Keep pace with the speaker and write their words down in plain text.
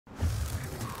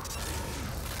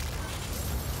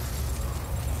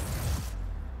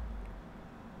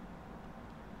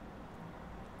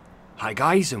Hi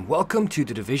guys, and welcome to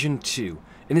The Division 2.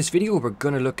 In this video we're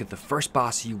going to look at the first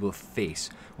boss you will face.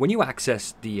 When you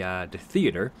access the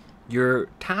theater, you're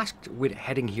tasked with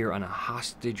heading here on a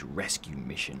hostage rescue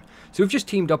mission. So we've just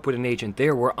teamed up with an agent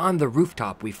there. We're on the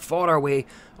rooftop. We fought our way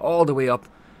all the way up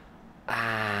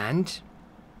and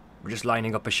we're just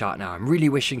lining up a shot now. I'm really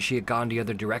wishing she had gone the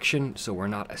other direction so we're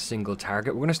not a single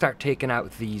target. We're going to start taking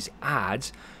out these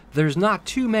ads. There's not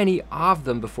too many of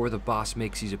them before the boss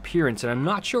makes his appearance, and I'm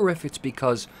not sure if it's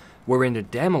because we're in the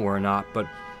demo or not, but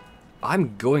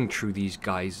I'm going through these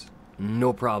guys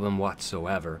no problem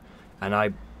whatsoever. And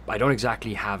I don't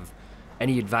exactly have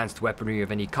any advanced weaponry of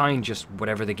any kind, just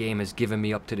whatever the game has given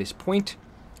me up to this point.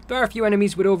 There are a few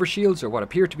enemies with overshields, or what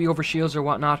appear to be overshields or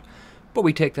whatnot, but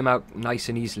we take them out nice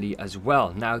and easily as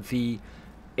well. Now, the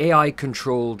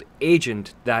AI-controlled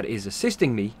agent that is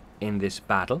assisting me in this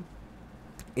battle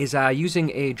is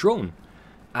using a drone,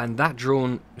 and that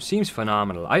drone seems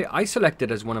phenomenal. I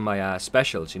selected as one of my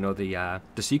specials, you know, the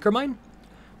Seeker Mine,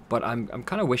 but I'm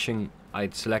kind of wishing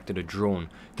I'd selected a drone.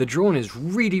 The drone is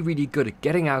really good at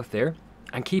getting out there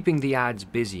and keeping the ads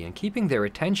busy and keeping their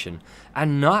attention,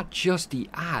 and not just the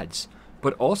ads,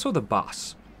 but also the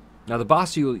boss. Now the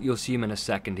boss, you'll see him in a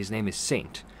second. His name is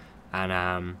Saint,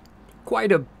 and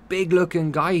quite a big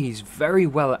looking guy. He's very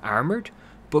well armored,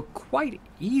 but quite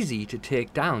easy to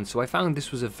take down. So I found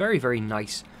this was a very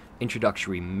nice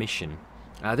introductory mission.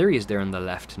 There he is there on the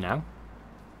left now.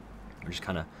 We'll just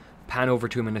kind of pan over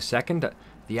to him in a second.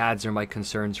 The ads are my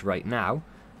concerns right now.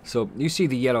 So you see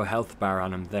the yellow health bar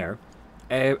on him there.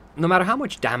 No matter how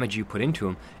much damage you put into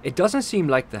him, it doesn't seem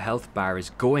like the health bar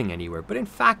is going anywhere, but in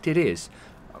fact it is.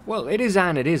 Well, it is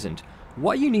and it isn't.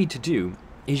 What you need to do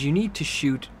is you need to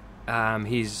shoot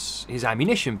his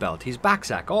ammunition belt, his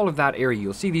backsack, all of that area.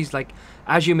 You'll see these, like,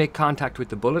 as you make contact with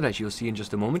the bullet, as you'll see in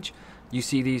just a moment, you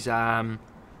see these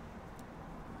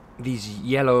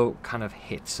yellow kind of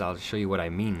hits. I'll show you what I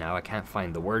mean now. I can't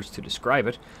find the words to describe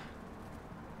it.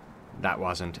 That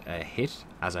wasn't a hit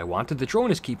as I wanted. The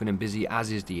drone is keeping him busy, as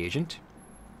is the agent,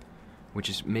 which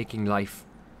is making life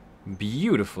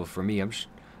beautiful for me.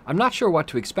 I'm not sure what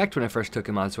to expect when I first took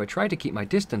him on, so I tried to keep my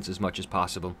distance as much as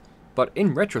possible. But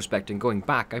in retrospect and going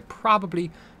back, I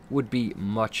probably would be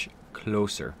much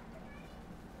closer.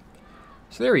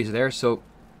 So there he's there. So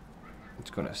it's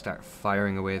going to start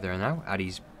firing away there now at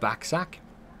his backsack.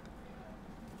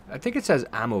 I think it says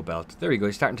ammo belt. There we go.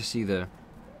 He's starting to see the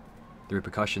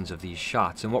repercussions of these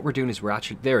shots. And what we're doing is we're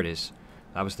actually... There it is.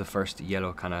 That was the first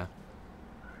yellow kind of,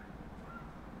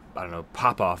 I don't know,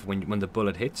 pop off when the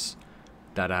bullet hits.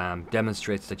 That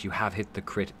demonstrates that you have hit the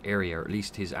crit area, or at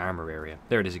least his armor area.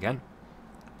 There it is again.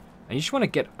 And you just want to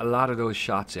get a lot of those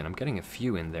shots in. I'm getting a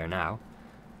few in there now.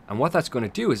 And what that's going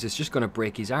to do is it's just going to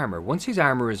break his armor. Once his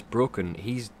armor is broken,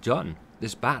 he's done.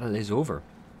 This battle is over.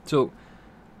 So,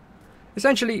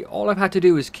 essentially, all I've had to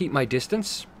do is keep my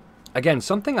distance. Again,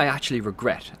 something I actually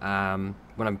regret.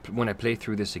 When I play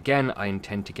through this again, I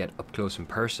intend to get up close and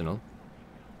personal.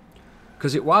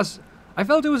 Because I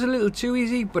felt it was a little too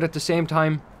easy, but at the same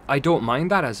time, I don't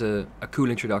mind that as a cool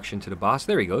introduction to the boss.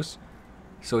 There he goes.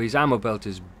 So his ammo belt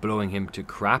is blowing him to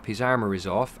crap, his armor is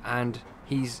off, and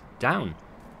he's down.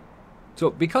 So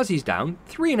because he's down,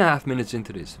 3.5 minutes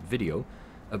into this video,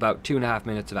 about 2.5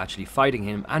 minutes of actually fighting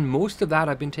him, and most of that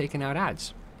I've been taking out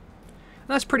ads. And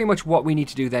that's pretty much what we need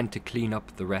to do then to clean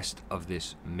up the rest of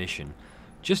this mission.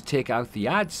 Just take out the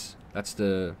ads. That's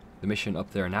the mission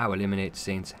up there now, eliminate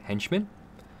Saint's henchmen.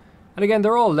 And again,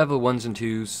 they're all level 1s and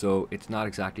 2s, so it's not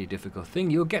exactly a difficult thing.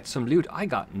 You'll get some loot. I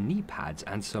got knee pads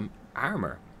and some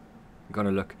armor. I'm going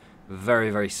to look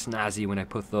very snazzy when I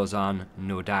put those on,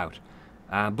 no doubt.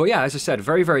 But yeah, as I said,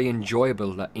 very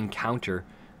enjoyable encounter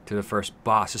to the first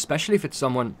boss, especially if it's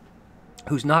someone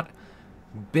who's not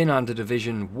been on the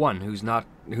Division 1,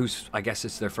 who's I guess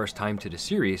it's their first time to the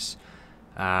series.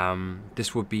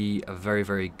 This would be a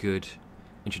very good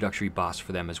introductory boss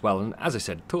for them as well. And as I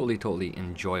said, totally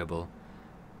enjoyable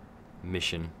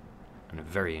mission and a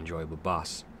very enjoyable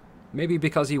boss. Maybe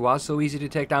because he was so easy to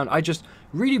take down. I just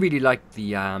really liked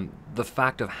the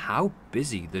fact of how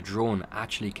busy the drone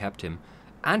actually kept him,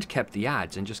 and kept the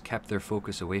ads, and just kept their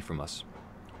focus away from us.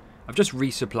 I've just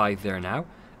resupplied there now,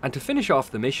 and to finish off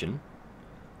the mission,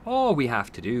 all we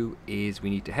have to do is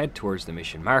we need to head towards the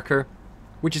mission marker,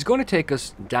 which is going to take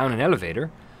us down an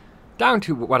elevator down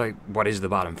to what is the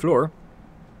bottom floor,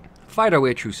 fight our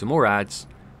way through some more ads,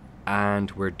 and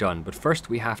we're done. But first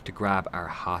we have to grab our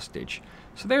hostage.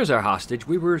 So there's our hostage.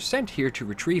 We were sent here to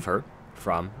retrieve her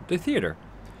from the theater.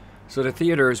 So the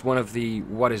theater is one of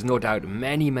what is no doubt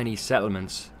many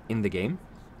settlements in the game.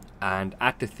 And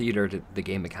at the theater, the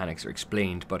game mechanics are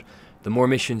explained, but The more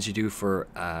missions you do for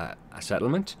a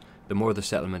settlement, the more the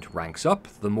settlement ranks up,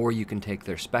 the more you can take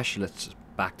their specialists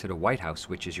back to the White House,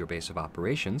 which is your base of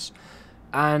operations.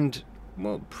 And,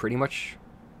 well, pretty much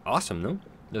awesome, no?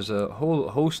 There's a whole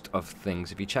host of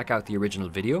things. If you check out the original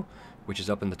video, which is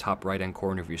up in the top right-hand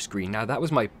corner of your screen. Now, that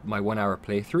was my 1 hour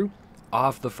playthrough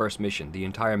of the first mission, the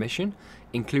entire mission,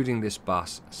 including this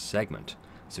boss segment.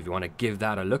 So if you want to give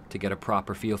that a look to get a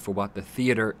proper feel for what the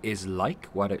theater is like,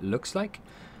 what it looks like,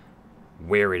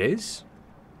 where it is,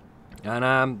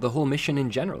 and the whole mission in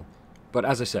general. But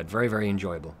as I said, very, very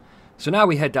enjoyable. So now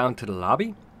we head down to the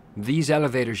lobby. These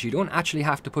elevators, you don't actually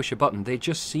have to push a button. They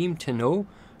just seem to know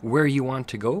where you want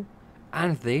to go,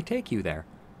 and they take you there.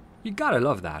 You gotta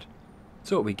love that.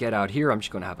 So we get out here. I'm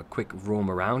just going to have a quick roam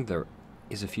around. There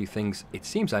is a few things it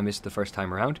seems I missed the first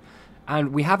time around.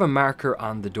 And we have a marker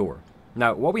on the door.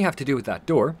 Now, what we have to do with that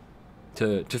door,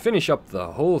 to finish up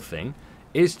the whole thing,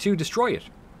 is to destroy it.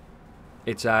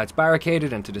 It's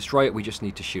barricaded, and to destroy it, we just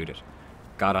need to shoot it.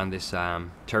 Got on this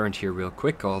turret here real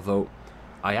quick, although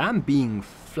I am being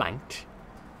flanked,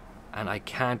 and I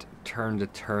can't turn the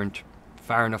turret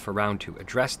far enough around to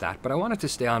address that, but I wanted to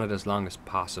stay on it as long as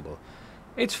possible.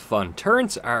 It's fun.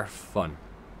 Turrets are fun.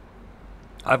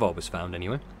 I've always found,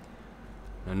 anyway.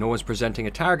 Now, no one's presenting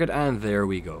a target, and there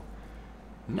we go.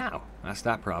 Now, that's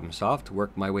that problem solved. To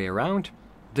work my way around.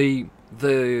 The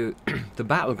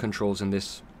battle controls in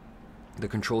this, the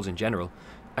controls in general,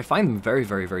 I find them very,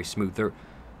 very, very smooth. They're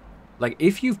like,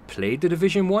 if you've played the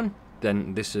Division 1,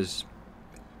 then this is,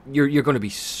 you're going to be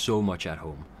so much at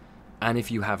home. And if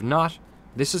you have not,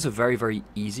 this is a very, very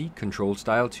easy control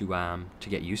style to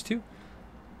get used to.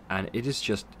 And it is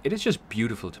just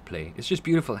beautiful to play. It's just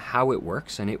beautiful how it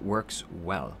works, and it works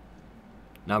well.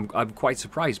 Now, I'm quite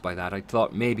surprised by that. I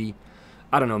thought maybe,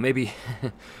 I don't know, maybe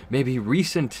maybe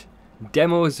recent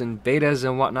demos and betas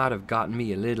and whatnot have gotten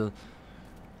me a little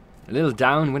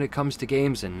down when it comes to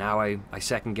games, and now I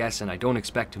second guess, and I don't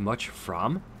expect much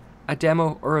from a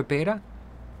demo or a beta.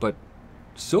 But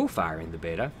so far in the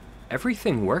beta,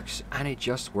 everything works, and it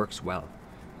just works well.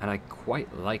 And I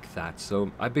quite like that.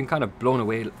 So I've been kind of blown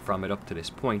away from it up to this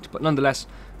point. But nonetheless,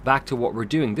 back to what we're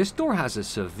doing. This door has a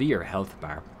severe health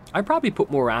bar. I probably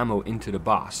put more ammo into the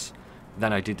boss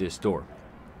than I did this door.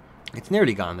 It's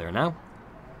nearly gone there now.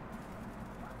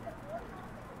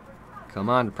 Come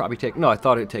on, probably take... No, I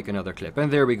thought it'd take another clip.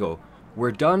 And there we go.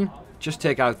 We're done. Just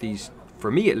take out these... For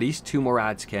me, at least, 2 more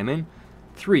ads came in.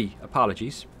 3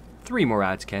 more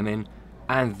ads came in.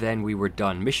 And then we were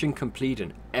done. Mission complete,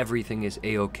 and everything is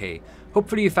a-okay.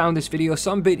 Hopefully you found this video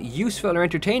some bit useful or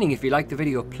entertaining. If you liked the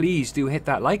video, please do hit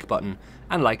that like button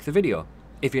and like the video.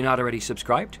 If you're not already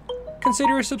subscribed,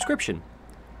 consider a subscription.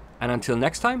 And until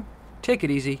next time, take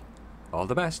it easy. All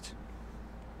the best.